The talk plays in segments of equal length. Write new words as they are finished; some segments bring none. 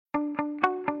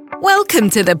Welcome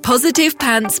to the Positive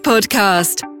Pants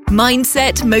Podcast.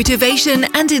 Mindset, motivation,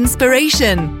 and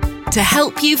inspiration to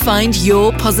help you find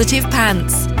your positive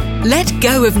pants. Let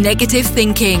go of negative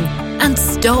thinking and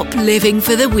stop living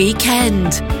for the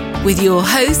weekend. With your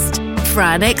host,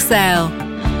 Fran Excel.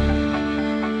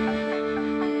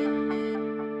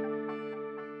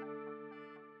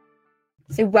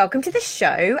 So welcome to the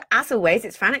show. As always,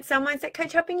 it's Fran Excel Mindset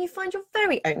Coach, helping you find your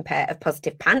very own pair of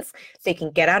positive pants so you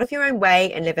can get out of your own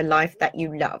way and live a life that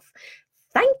you love.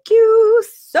 Thank you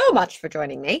so much for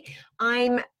joining me.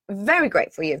 I'm very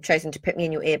grateful you've chosen to put me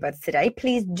in your earbuds today.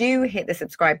 Please do hit the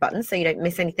subscribe button so you don't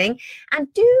miss anything,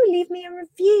 and do leave me a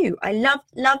review. I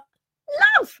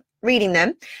love reading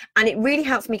them, and it really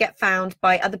helps me get found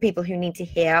by other people who need to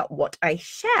hear what I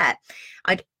share.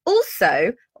 I'd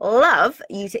also love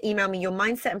you to email me your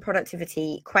mindset and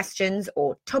productivity questions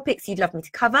or topics you'd love me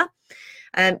to cover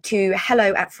to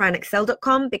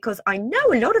hello@franexcel.com, because I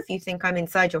know a lot of you think I'm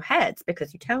inside your heads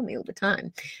because you tell me all the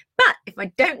time. But if I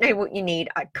don't know what you need,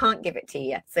 I can't give it to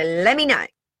you. So let me know.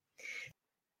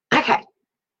 Okay.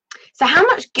 So how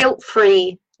much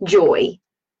guilt-free joy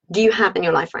do you have in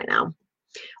your life right now?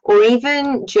 Or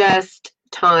even just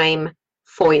time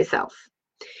for yourself?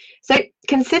 So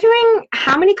considering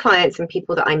how many clients and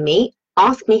people that I meet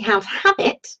ask me how to have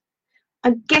it,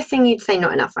 I'm guessing you'd say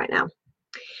not enough right now.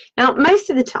 Now, most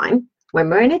of the time, when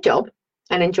we're in a job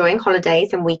and enjoying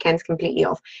holidays and weekends completely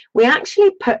off, we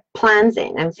actually put plans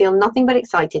in and feel nothing but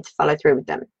excited to follow through with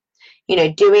them. You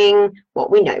know, doing what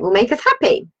we know will make us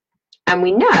happy. And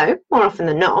we know, more often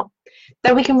than not,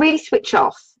 that we can really switch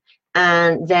off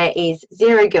and there is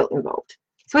zero guilt involved.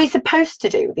 So what are you supposed to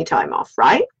do with your time off,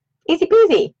 right? Easy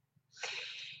peasy.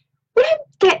 We don't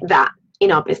get that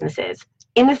in our businesses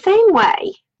in the same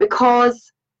way,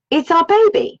 because it's our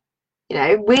baby, you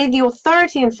know, we're the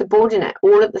authority and subordinate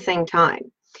all at the same time.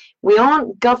 We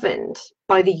aren't governed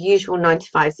by the usual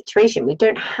 9-to-5 situation. We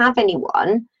don't have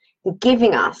anyone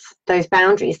giving us those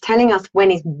boundaries, telling us when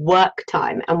is work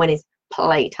time and when is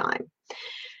play time.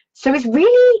 So it's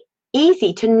really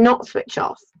easy to not switch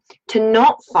off, to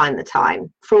not find the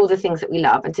time for all the things that we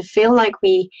love, and to feel like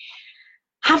we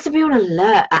have to be on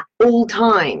alert at all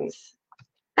times,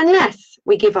 unless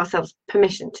we give ourselves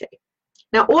permission to.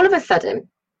 Now, all of a sudden,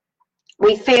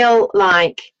 we feel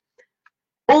like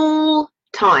all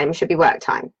time should be work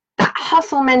time. That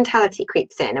hustle mentality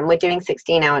creeps in, and we're doing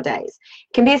 16-hour days.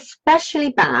 It can be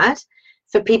especially bad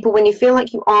for people when you feel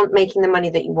like you aren't making the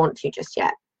money that you want to just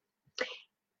yet.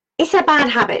 It's a bad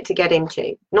habit to get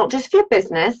into, not just for your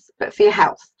business, but for your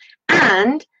health.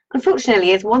 And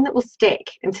unfortunately, it's one that will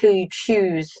stick until you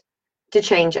choose to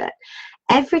change it.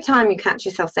 Every time you catch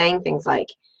yourself saying things like,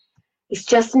 it's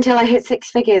just until I hit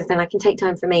 6 figures, then I can take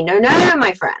time for me. No,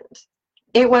 my friend.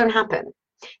 It won't happen.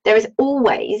 There is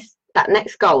always that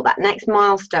next goal, that next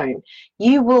milestone.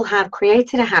 You will have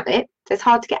created a habit that's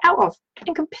hard to get out of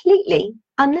and completely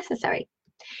unnecessary.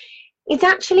 It's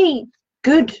actually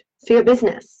good for your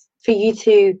business for you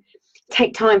to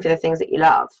take time for the things that you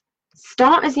love.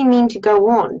 Start as you mean to go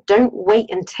on. Don't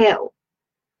wait until.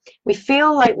 We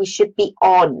feel like we should be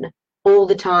on all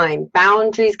the time.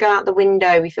 Boundaries go out the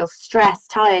window. We feel stressed,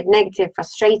 tired, negative,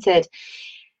 frustrated.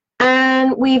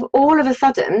 And we've all of a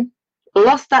sudden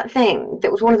lost that thing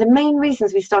that was one of the main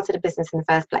reasons we started a business in the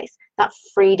first place. That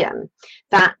freedom,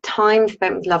 that time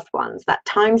spent with loved ones, that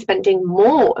time spent doing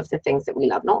more of the things that we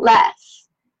love, not less.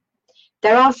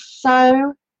 There are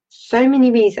so many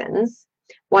reasons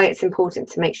why it's important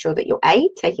to make sure that you're A,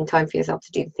 taking time for yourself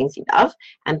to do the things you love,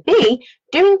 and B,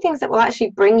 doing things that will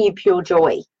actually bring you pure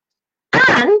joy,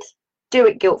 and do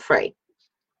it guilt-free.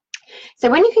 So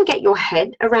when you can get your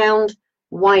head around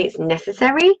why it's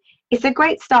necessary, it's a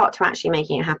great start to actually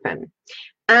making it happen.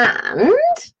 And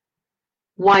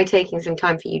why taking some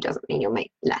time for you doesn't mean you'll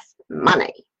make less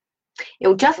money.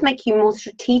 It'll just make you more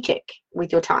strategic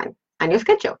with your time and your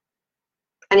schedule.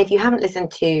 And if you haven't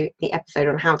listened to the episode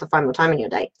on how to find more time in your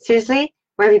day, seriously,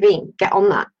 where have you been? Get on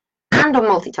that. And on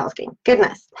multitasking.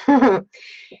 Goodness.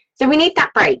 So we need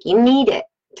that break. You need it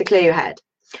to clear your head.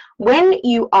 When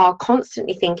you are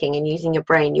constantly thinking and using your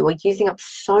brain, you are using up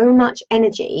so much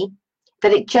energy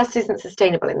that it just isn't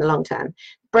sustainable in the long term.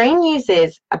 Brain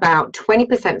uses about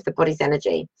 20% of the body's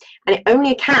energy, and it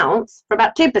only accounts for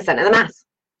about 2% of the mass.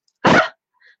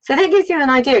 So that gives you an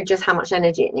idea of just how much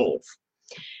energy it needs.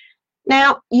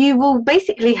 Now, you will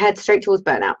basically head straight towards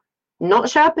burnout, not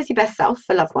show up as your best self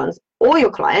for loved ones or your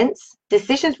clients.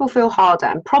 Decisions will feel harder,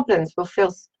 and problems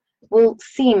will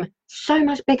seem so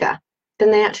much bigger than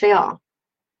they actually are.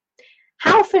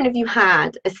 How often have you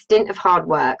had a stint of hard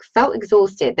work, felt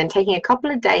exhausted, then taking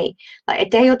a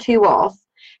day or two off,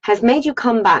 has made you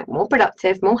come back more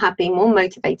productive, more happy, more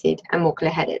motivated, and more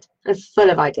clear-headed and full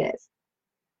of ideas.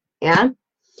 Yeah?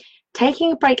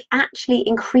 Taking a break actually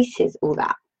increases all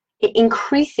that. It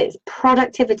increases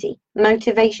productivity,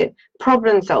 motivation,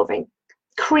 problem solving,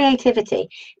 creativity,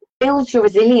 builds your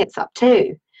resilience up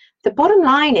too. The bottom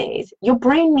line is your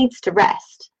brain needs to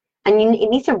rest, and it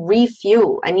needs to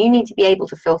refuel, and you need to be able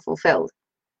to feel fulfilled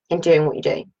in doing what you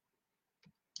do.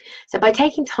 So by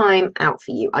taking time out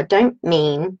for you, I don't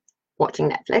mean watching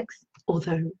Netflix,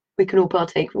 although we can all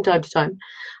partake from time to time.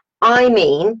 I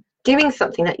mean doing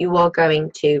something that you are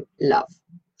going to love,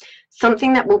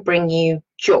 something that will bring you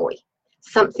joy,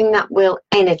 something that will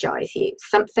energize you,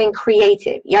 something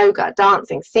creative, yoga,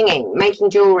 dancing, singing,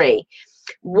 making jewelry,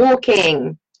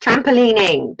 walking,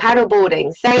 trampolining,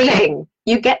 paddleboarding, sailing.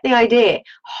 You get the idea.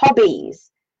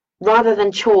 Hobbies rather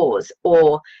than chores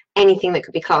or anything that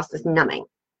could be classed as numbing.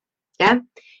 Yeah?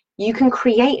 You can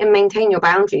create and maintain your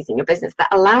boundaries in your business that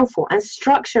allow for and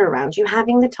structure around you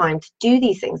having the time to do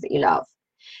these things that you love.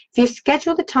 If you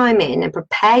schedule the time in and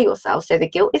prepare yourself so the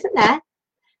guilt isn't there,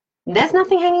 there's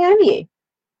nothing hanging over you,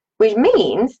 which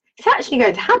means it's actually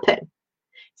going to happen.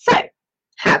 So,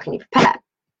 how can you prepare?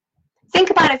 Think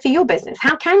about it for your business.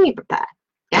 How can you prepare?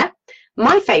 Yeah.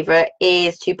 My favorite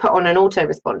is to put on an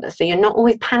autoresponder, so you're not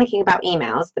always panicking about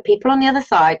emails. The people on the other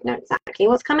side know exactly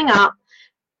what's coming up.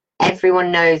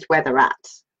 Everyone knows where they're at.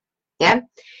 Yeah.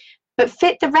 But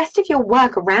fit the rest of your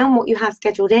work around what you have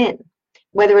scheduled in,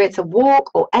 whether it's a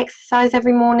walk or exercise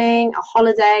every morning, a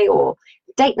holiday or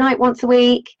date night once a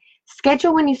week.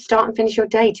 Schedule when you start and finish your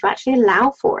day to actually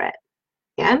allow for it.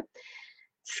 Yeah.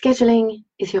 Scheduling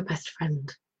is your best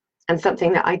friend, and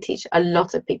something that I teach a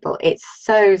lot of people. It's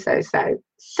so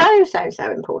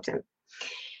important,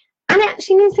 and it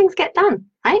actually means things get done,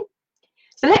 right?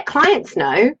 So let clients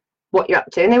know what you're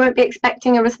up to, and they won't be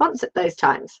expecting a response at those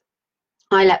times.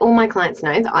 I let all my clients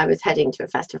know that I was heading to a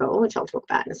festival, which I'll talk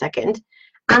about in a second,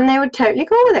 and they would totally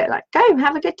go with it, like, go,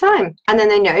 have a good time. And then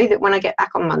they know that when I get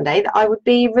back on Monday that I would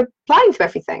be replying to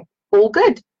everything, all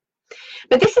good.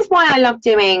 But this is why I love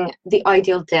doing the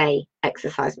ideal day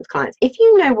exercise with clients. If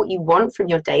you know what you want from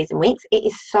your days and weeks, it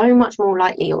is so much more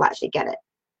likely you'll actually get it.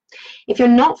 If you're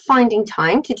not finding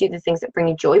time to do the things that bring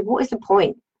you joy, what is the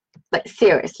point? Like,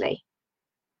 seriously.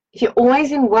 If you're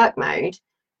always in work mode,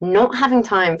 not having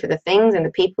time for the things and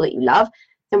the people that you love,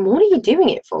 then what are you doing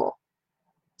it for?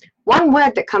 One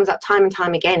word that comes up time and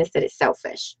time again is that it's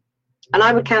selfish. And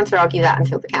I would counter-argue that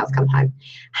until the cows come home.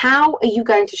 How are you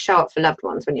going to show up for loved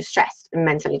ones when you're stressed and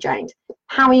mentally drained?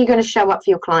 How are you going to show up for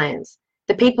your clients,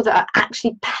 the people that are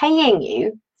actually paying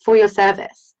you for your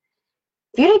service?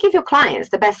 If you don't give your clients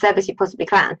the best service you possibly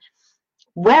can,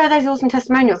 where are those awesome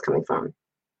testimonials coming from?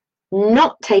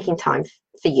 Not taking time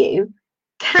for you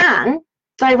can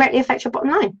directly affect your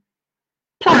bottom line.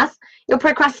 Plus, you'll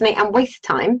procrastinate and waste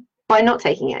time by not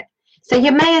taking it. So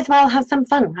you may as well have some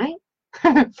fun,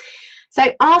 right? So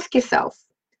ask yourself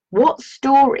what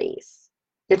stories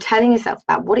you're telling yourself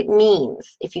about what it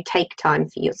means if you take time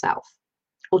for yourself,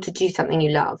 or to do something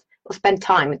you love, or spend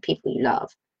time with people you love.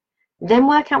 Then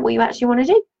work out what you actually want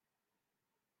to do.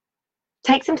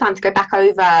 Take some time to go back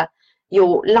over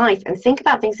your life and think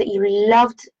about things that you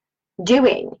loved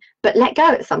doing but let go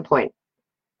at some point.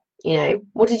 You know,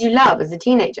 what did you love as a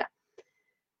teenager?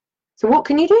 So what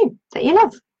can you do that you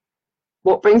love?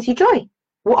 What brings you joy?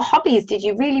 What hobbies did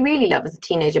you really, really love as a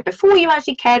teenager before you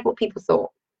actually cared what people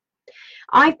thought?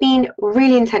 I've been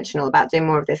really intentional about doing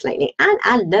more of this lately, and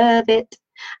I love it.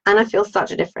 And I feel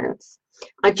such a difference.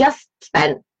 I just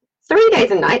spent 3 days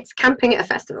and nights camping at a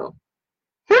festival.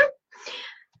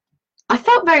 I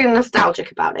felt very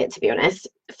nostalgic about it, to be honest.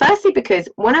 Firstly, because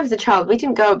when I was a child, we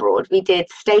didn't go abroad. We did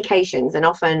staycations and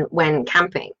often went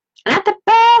camping. And I had the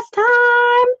best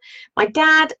time. My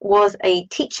dad was a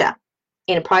teacher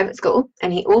in a private school,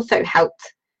 and he also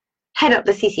helped head up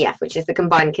the CCF, which is the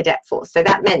Combined Cadet Force. So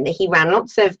that meant that he ran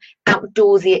lots of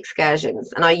outdoorsy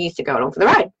excursions, and I used to go along for the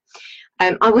ride.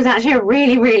 I was actually a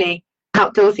really, really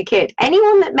outdoorsy kid.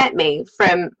 Anyone that met me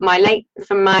from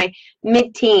my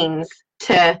mid-teens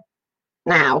to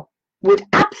now would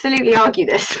absolutely argue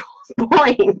this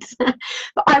point.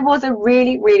 But I was a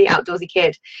really, really outdoorsy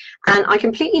kid, and I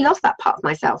completely lost that part of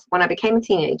myself when I became a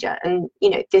teenager, and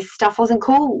this stuff wasn't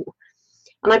cool,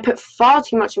 and I put far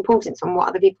too much importance on what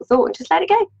other people thought and just let it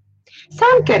go. So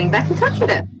I'm getting back in touch with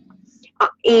it. I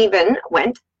even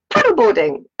went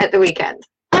paddleboarding at the weekend.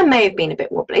 I may have been a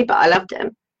bit wobbly, but I loved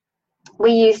it.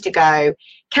 We used to go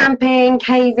camping,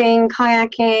 caving,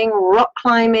 kayaking, rock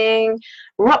climbing,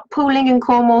 rock pooling in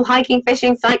Cornwall, hiking,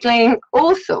 fishing, cycling,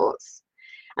 all sorts.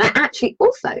 And I actually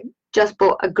also just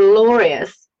bought a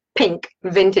glorious pink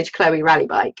vintage Chloe rally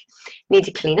bike. Need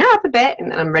to clean it up a bit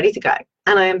and then I'm ready to go.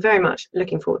 And I am very much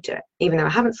looking forward to it. Even though I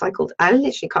haven't cycled, I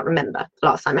literally can't remember the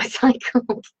last time I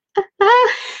cycled.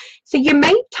 So you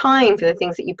make time for the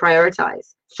things that you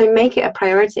prioritize. So make it a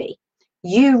priority.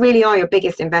 You really are your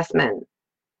biggest investment.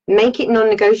 Make it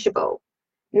non-negotiable.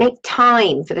 Make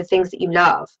time for the things that you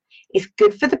love. It's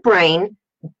good for the brain,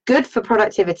 good for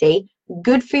productivity,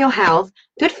 good for your health,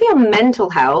 good for your mental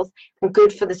health, and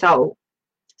good for the soul.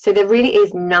 So there really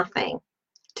is nothing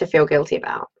to feel guilty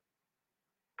about.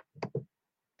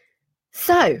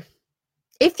 So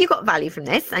if you got value from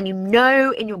this and you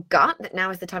know in your gut that now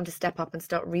is the time to step up and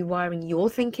start rewiring your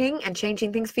thinking and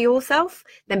changing things for yourself,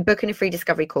 then book in a free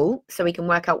discovery call so we can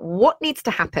work out what needs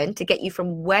to happen to get you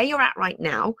from where you're at right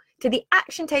now to the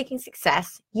action-taking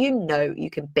success you know you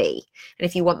can be. And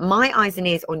if you want my eyes and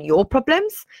ears on your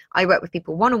problems, I work with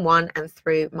people one-on-one and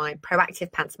through my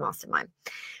Proactive Pants Mastermind.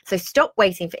 So stop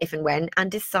waiting for if and when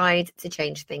and decide to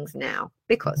change things now,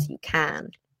 because you can.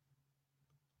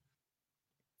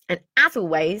 And as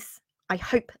always, I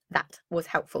hope that was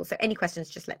helpful. So any questions,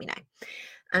 just let me know.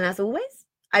 And as always,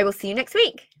 I will see you next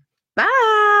week. Bye.